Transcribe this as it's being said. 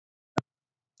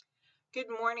Good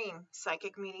morning,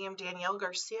 Psychic Medium Danielle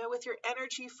Garcia with your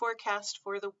energy forecast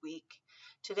for the week.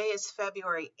 Today is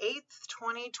February 8th,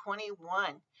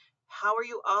 2021. How are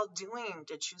you all doing?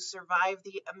 Did you survive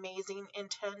the amazing,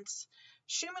 intense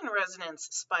Schumann resonance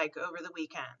spike over the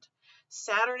weekend?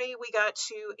 Saturday, we got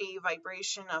to a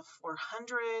vibration of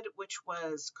 400, which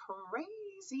was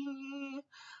crazy.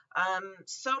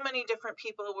 So many different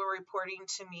people were reporting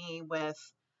to me with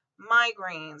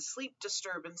migraines, sleep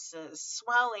disturbances,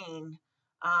 swelling,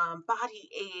 body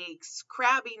aches,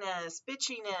 crabbiness,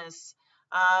 bitchiness,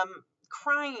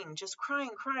 crying, just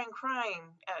crying,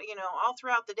 all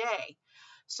throughout the day.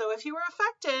 So if you were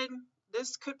affected,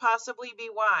 this could possibly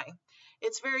be why.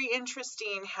 It's very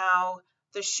interesting how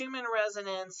the Schumann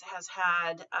resonance has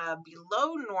had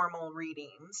below normal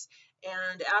readings,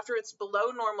 and after it's below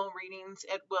normal readings,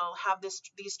 it will have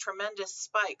these tremendous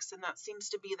spikes, and that seems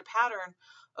to be the pattern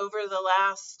over the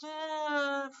last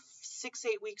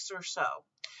 6-8 weeks or so.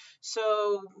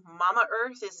 So Mama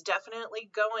Earth is definitely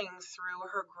going through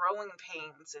her growing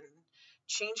pains and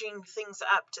changing things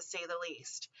up, to say the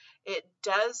least. It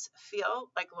does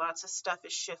feel like lots of stuff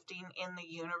is shifting in the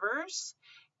universe,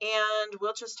 and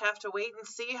we'll just have to wait and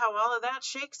see how all of that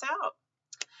shakes out.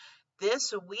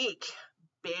 This week,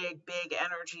 big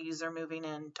energies are moving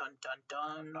in. Dun, dun,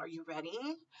 dun. Are you ready?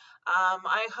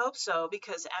 I hope so,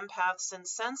 because empaths and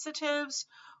sensitives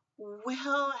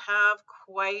will have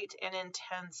quite an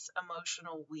intense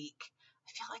emotional week.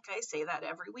 I feel like I say that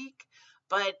every week,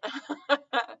 but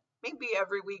maybe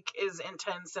every week is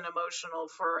intense and emotional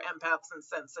for empaths and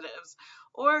sensitives,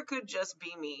 or it could just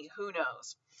be me. Who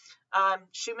knows?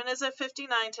 Schumann is at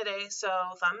 59 today, so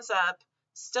thumbs up.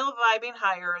 Still vibing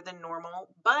higher than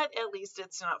normal, but at least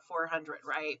it's not 400,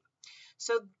 right?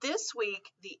 So this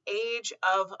week, the age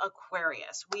of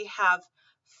Aquarius, we have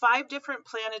five different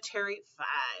planetary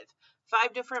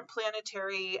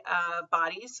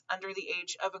bodies under the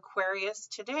age of Aquarius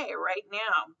today, right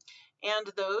now.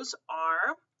 And those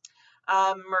are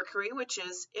Mercury, which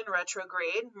is in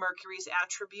retrograde. Mercury's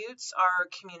attributes are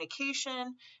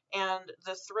communication and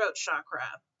the throat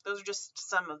chakra. Those are just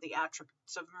some of the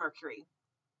attributes of Mercury.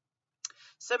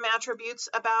 Some attributes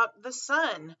about the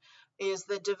sun is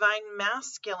the divine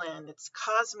masculine, it's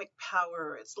cosmic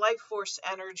power, it's life force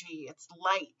energy, it's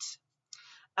light.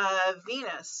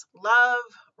 Venus, love,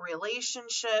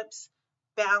 relationships,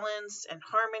 balance, and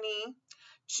harmony.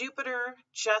 Jupiter,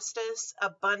 justice,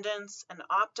 abundance, and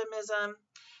optimism.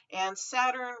 And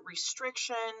Saturn,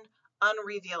 restriction,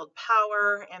 unrevealed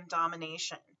power, and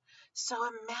domination. So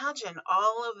imagine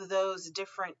all of those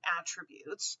different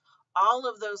attributes, all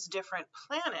of those different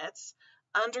planets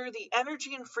under the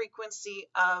energy and frequency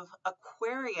of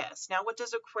Aquarius. Now, what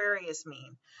does Aquarius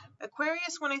mean?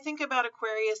 Aquarius, when I think about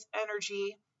Aquarius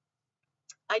energy,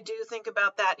 I do think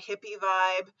about that hippie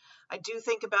vibe. I do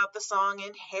think about the song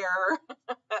in Hair.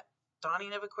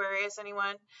 Dawning of Aquarius,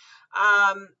 anyone?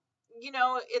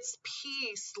 It's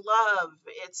peace, love,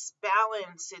 it's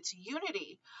balance, it's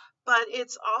unity, but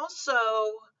it's also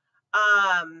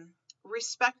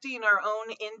respecting our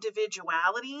own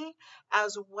individuality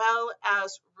as well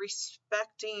as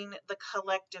respecting the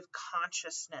collective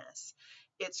consciousness.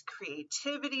 It's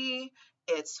creativity,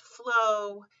 it's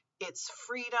flow, it's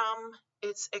freedom,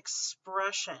 it's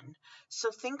expression. So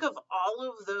think of all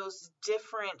of those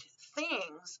different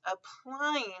things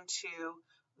applying to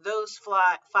those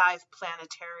five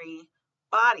planetary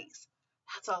bodies.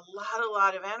 That's a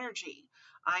lot of energy.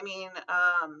 I mean,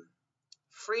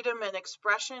 freedom and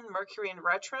expression, Mercury in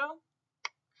retro.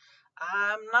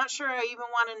 I'm not sure I even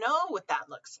want to know what that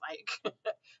looks like.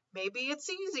 Maybe it's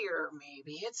easier,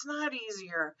 maybe it's not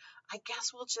easier. I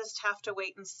guess we'll just have to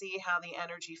wait and see how the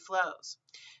energy flows.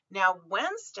 Now,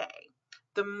 Wednesday,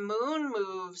 the moon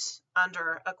moves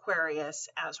under Aquarius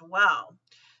as well.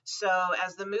 So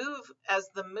as the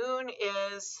moon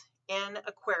is in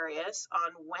Aquarius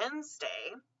on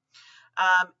Wednesday,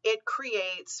 it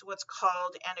creates what's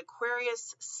called an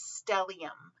Aquarius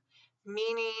Stellium,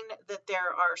 meaning that there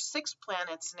are 6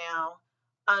 planets now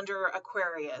under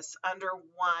Aquarius, under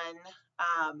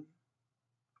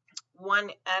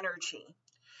one energy.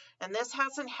 And this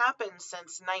hasn't happened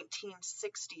since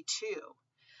 1962.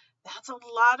 That's a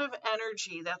lot of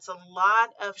energy. That's a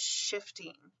lot of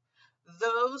shifting.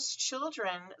 Those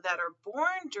children that are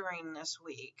born during this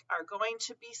week are going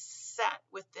to be set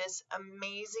with this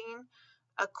amazing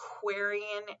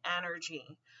Aquarian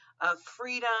energy of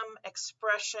freedom,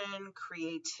 expression,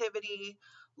 creativity.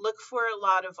 Look for a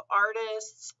lot of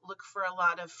artists, look for a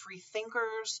lot of free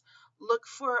thinkers, look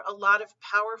for a lot of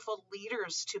powerful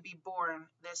leaders to be born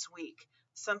this week.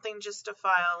 something just to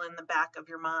file in the back of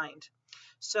your mind.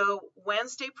 So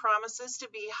Wednesday promises to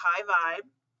be high vibe.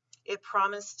 It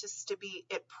promises to be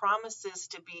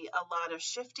a lot of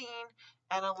shifting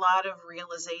and a lot of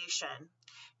realization.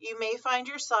 You may find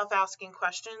yourself asking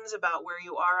questions about where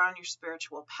you are on your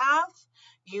spiritual path.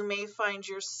 You may find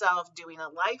yourself doing a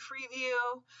life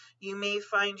review. You may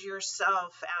find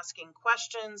yourself asking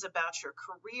questions about your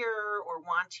career or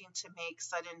wanting to make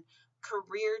sudden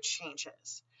career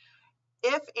changes.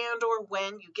 If and or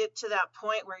when you get to that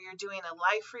point where you're doing a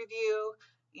life review,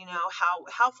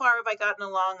 how far have I gotten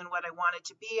along in what I wanted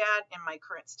to be at in my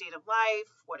current state of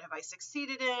life? What have I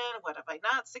succeeded in? What have I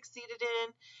not succeeded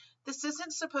in? This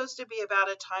isn't supposed to be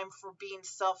about a time for being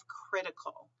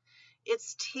self-critical.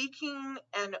 It's taking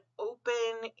an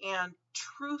open and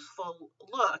truthful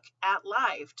look at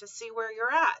life to see where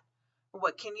you're at.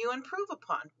 What can you improve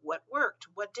upon? What worked?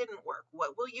 What didn't work?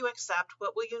 What will you accept?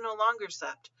 What will you no longer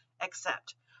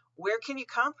accept? Where can you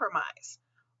compromise?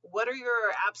 What are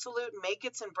your absolute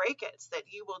make-its and break-its that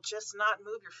you will just not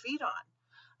move your feet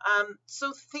on?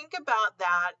 So think about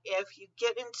that if you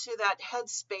get into that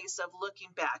headspace of looking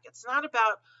back. It's not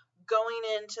about going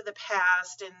into the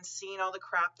past and seeing all the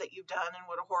crap that you've done and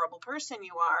what a horrible person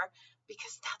you are,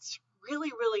 because that's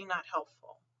really, really not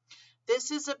helpful.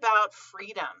 This is about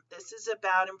freedom. This is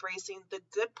about embracing the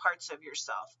good parts of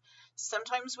yourself.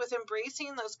 Sometimes with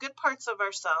embracing those good parts of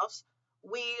ourselves,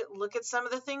 we look at some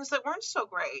of the things that weren't so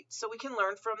great, so we can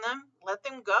learn from them, let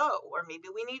them go, or maybe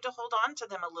we need to hold on to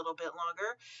them a little bit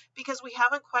longer because we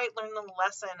haven't quite learned the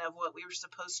lesson of what we were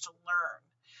supposed to learn.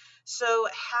 So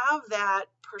have that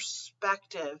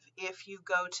perspective if you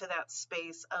go to that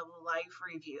space of life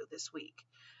review this week.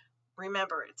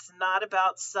 Remember, it's not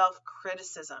about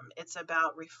self-criticism. It's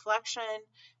about reflection,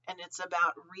 and it's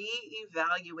about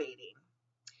re-evaluating.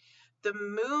 The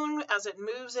moon, as it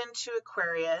moves into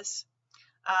Aquarius,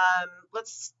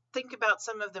 let's think about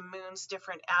some of the moon's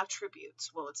different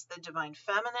attributes. Well, it's the divine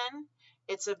feminine.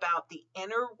 It's about the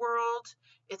inner world.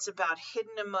 It's about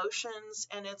hidden emotions,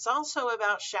 and it's also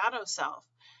about shadow self.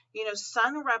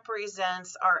 Sun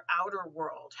represents our outer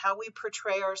world, how we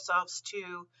portray ourselves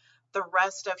to the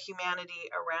rest of humanity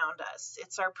around us.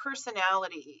 It's our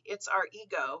personality, it's our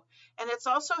ego, and it's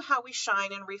also how we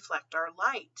shine and reflect our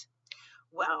light.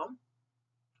 Well,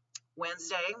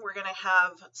 Wednesday, we're going to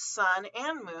have Sun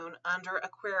and Moon under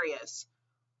Aquarius.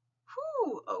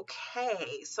 Whew,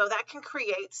 okay, so that can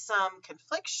create some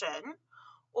confliction,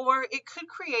 or it could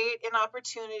create an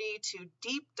opportunity to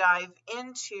deep dive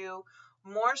into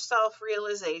more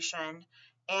self-realization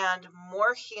and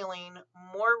more healing,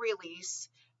 more release,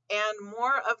 and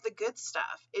more of the good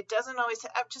stuff. It doesn't always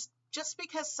have, just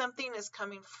because something is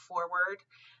coming forward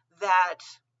that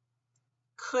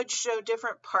could show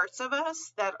different parts of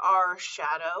us that are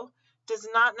shadow does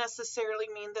not necessarily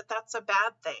mean that that's a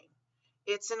bad thing.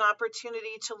 It's an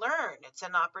opportunity to learn. It's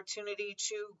an opportunity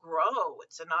to grow.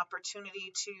 It's an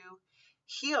opportunity to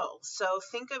heal. So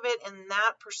think of it in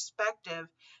that perspective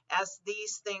as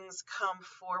these things come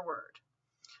forward.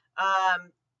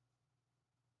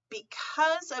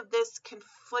 Because of this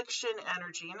confliction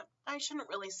energy, and I shouldn't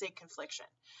really say confliction,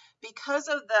 because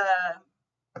of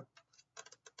the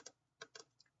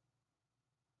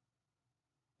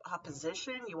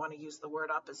opposition, you want to use the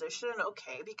word opposition,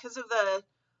 okay, because of the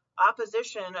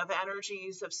opposition of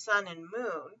energies of Sun and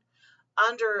Moon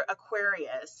under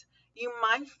Aquarius, you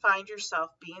might find yourself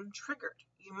being triggered.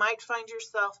 You might find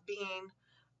yourself being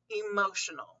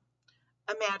emotional.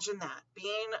 Imagine that,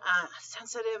 being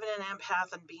sensitive and an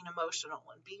empath and being emotional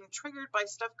and being triggered by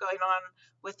stuff going on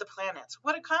with the planets.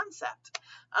 What a concept.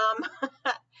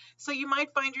 So you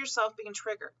might find yourself being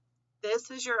triggered.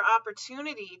 This is your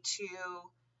opportunity to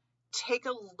take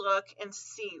a look and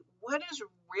see what is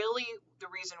really the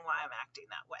reason why I'm acting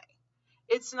that way.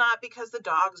 It's not because the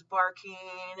dog's barking.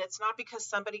 It's not because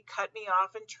somebody cut me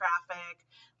off in traffic.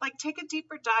 Like, take a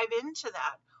deeper dive into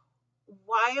that.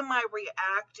 Why am I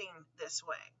reacting this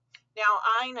way? Now,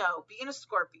 I know, being a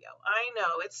Scorpio, I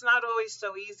know it's not always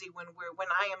so easy when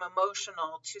I am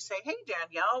emotional to say, hey,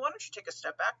 Danielle, why don't you take a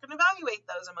step back and evaluate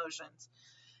those emotions?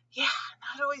 Yeah,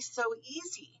 not always so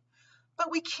easy.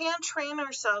 But we can train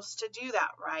ourselves to do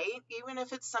that, right? Even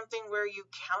if it's something where you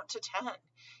count to 10,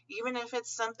 even if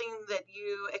it's something that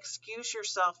you excuse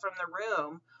yourself from the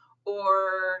room,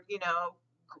 or,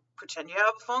 pretend you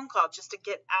have a phone call just to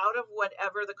get out of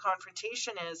whatever the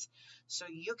confrontation is, so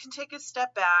you can take a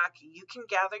step back, you can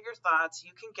gather your thoughts,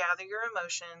 you can gather your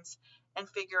emotions, and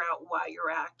figure out why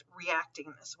you're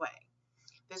reacting this way.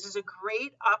 This is a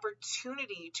great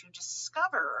opportunity to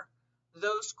discover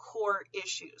those core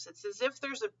issues. It's as if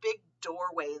there's a big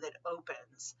doorway that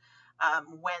opens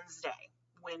Wednesday.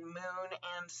 when moon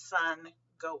and sun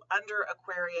go under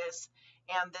Aquarius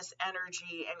and this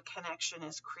energy and connection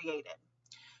is created.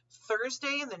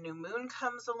 Thursday, the new moon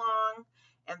comes along,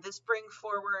 and this brings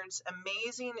forwards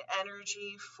amazing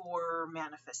energy for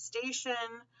manifestation.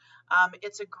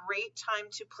 It's a great time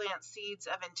to plant seeds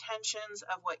of intentions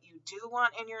of what you do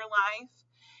want in your life.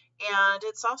 And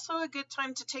it's also a good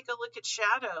time to take a look at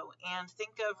shadow and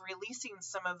think of releasing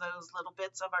some of those little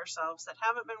bits of ourselves that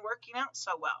haven't been working out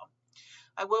so well.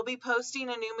 I will be posting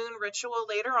a new moon ritual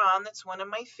later on. That's one of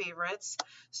my favorites.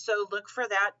 So look for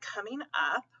that coming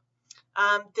up.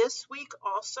 This week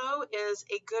also is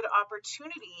a good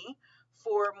opportunity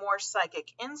for more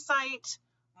psychic insight,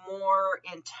 more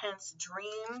intense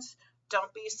dreams.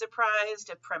 Don't be surprised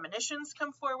if premonitions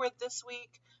come forward this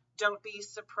week. Don't be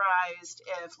surprised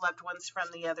if loved ones from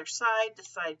the other side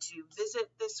decide to visit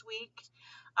this week.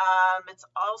 It's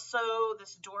also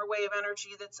this doorway of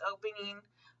energy that's opening.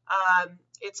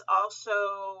 It's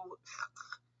also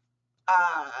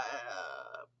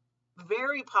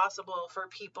very possible for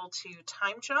people to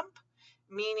time jump,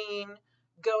 meaning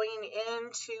going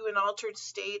into an altered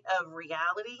state of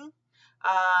reality.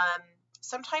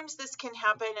 Sometimes this can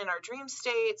happen in our dream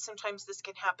state. Sometimes this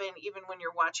can happen even when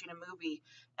you're watching a movie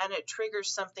and it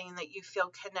triggers something that you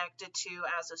feel connected to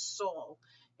as a soul.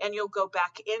 And you'll go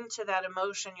back into that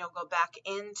emotion. You'll go back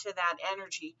into that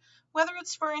energy, whether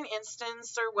it's for an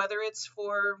instance or whether it's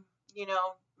for,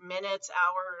 minutes,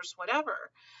 hours,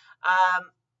 whatever.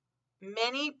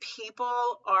 Many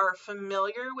people are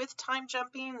familiar with time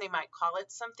jumping. They might call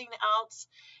it something else.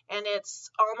 And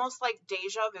it's almost like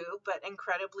deja vu, but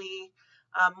incredibly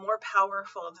more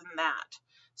powerful than that.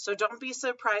 So don't be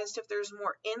surprised if there's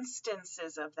more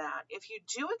instances of that. If you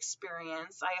do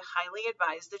experience, I highly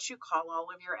advise that you call all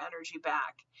of your energy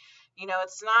back.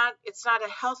 It's not a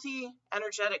healthy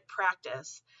energetic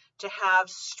practice to have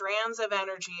strands of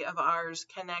energy of ours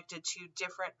connected to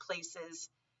different places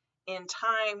in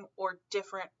time or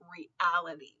different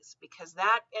realities, because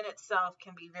that in itself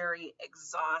can be very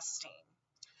exhausting.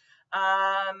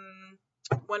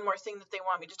 One more thing that they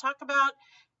want me to talk about,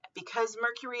 because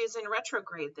Mercury is in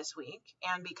retrograde this week,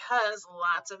 and because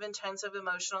lots of intensive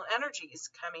emotional energies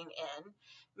coming in,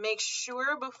 make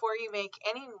sure before you make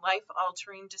any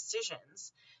life-altering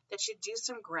decisions that you do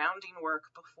some grounding work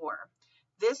before.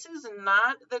 This is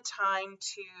not the time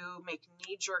to make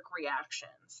knee-jerk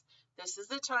reactions. This is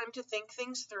the time to think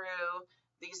things through.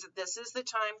 This is the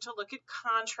time to look at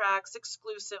contracts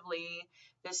exclusively.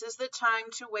 This is the time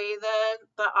to weigh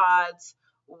the odds.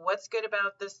 What's good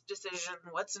about this decision?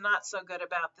 What's not so good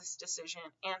about this decision?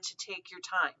 And to take your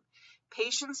time.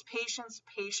 Patience, patience,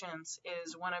 patience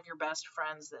is one of your best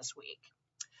friends this week.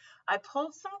 I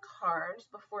pulled some cards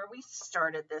before we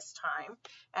started this time,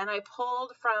 and I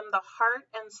pulled from the Heart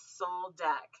and Soul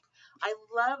deck. I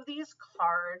love these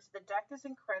cards. The deck is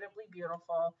incredibly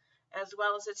beautiful, as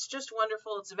well as it's just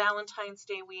wonderful. It's Valentine's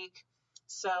Day week,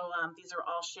 so these are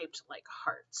all shaped like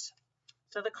hearts.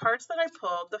 So the cards that I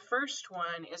pulled, the first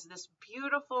one is this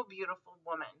beautiful, beautiful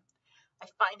woman. I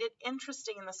find it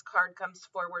interesting this card comes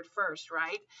forward first,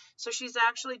 right? So she's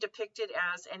actually depicted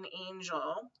as an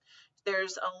angel.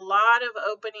 There's a lot of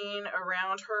opening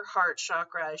around her heart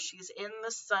chakra. She's in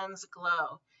the sun's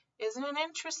glow. Isn't it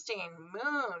interesting?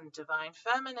 Moon, divine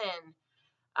feminine,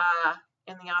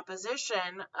 in the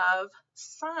opposition of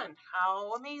sun.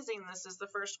 How amazing. This is the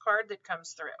first card that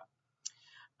comes through.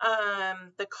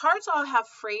 The cards all have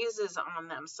phrases on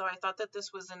them, so I thought that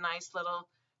this was a nice little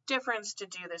difference to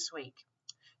do this week.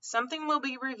 Something will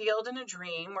be revealed in a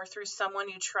dream or through someone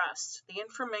you trust. The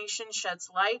information sheds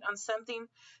light on something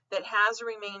that has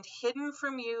remained hidden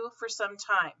from you for some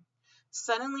time.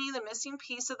 Suddenly, the missing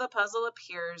piece of the puzzle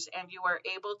appears, and you are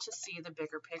able to see the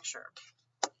bigger picture.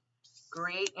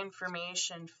 Great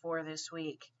information for this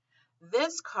week.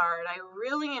 This card, I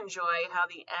really enjoy how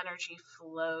the energy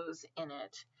flows in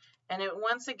it. And it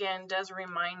once again does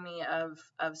remind me of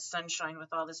sunshine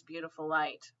with all this beautiful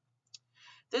light.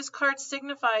 This card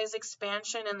signifies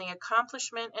expansion and the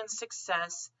accomplishment and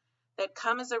success that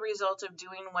come as a result of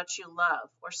doing what you love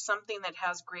or something that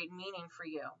has great meaning for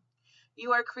you.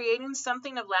 You are creating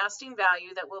something of lasting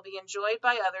value that will be enjoyed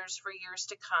by others for years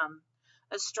to come.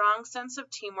 A strong sense of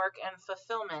teamwork and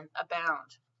fulfillment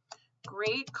abound.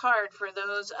 Great card for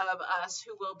those of us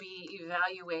who will be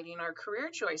evaluating our career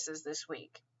choices this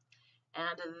week.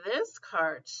 And this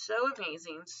card, so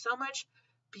amazing, so much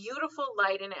beautiful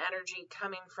light and energy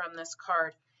coming from this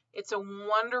card. It's a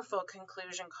wonderful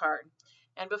conclusion card.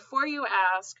 And before you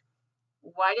ask,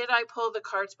 why did I pull the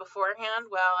cards beforehand?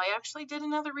 Well, I actually did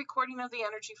another recording of the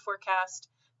energy forecast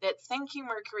that Thank You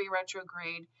Mercury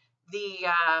retrograde the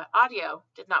audio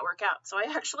did not work out. So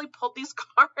I actually pulled these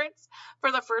cards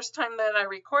for the first time that I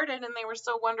recorded, and they were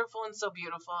so wonderful and so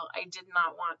beautiful. I did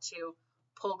not want to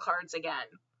pull cards again.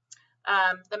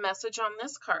 The message on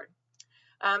this card,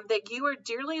 that you are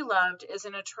dearly loved is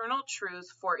an eternal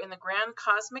truth, for in the grand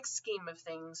cosmic scheme of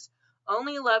things,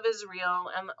 only love is real,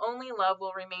 and only love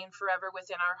will remain forever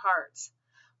within our hearts.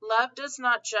 Love does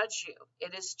not judge you.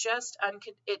 It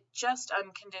just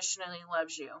unconditionally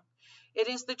loves you. It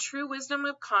is the true wisdom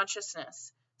of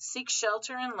consciousness. Seek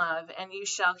shelter in love, and you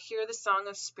shall hear the song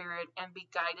of spirit and be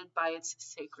guided by its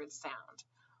sacred sound.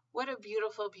 What a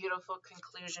beautiful, beautiful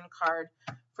conclusion card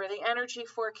for the energy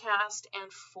forecast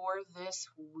and for this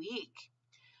week.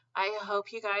 I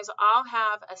hope you guys all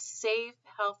have a safe,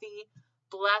 healthy,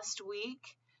 blessed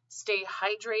week. Stay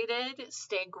hydrated,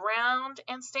 stay grounded,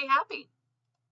 and stay happy.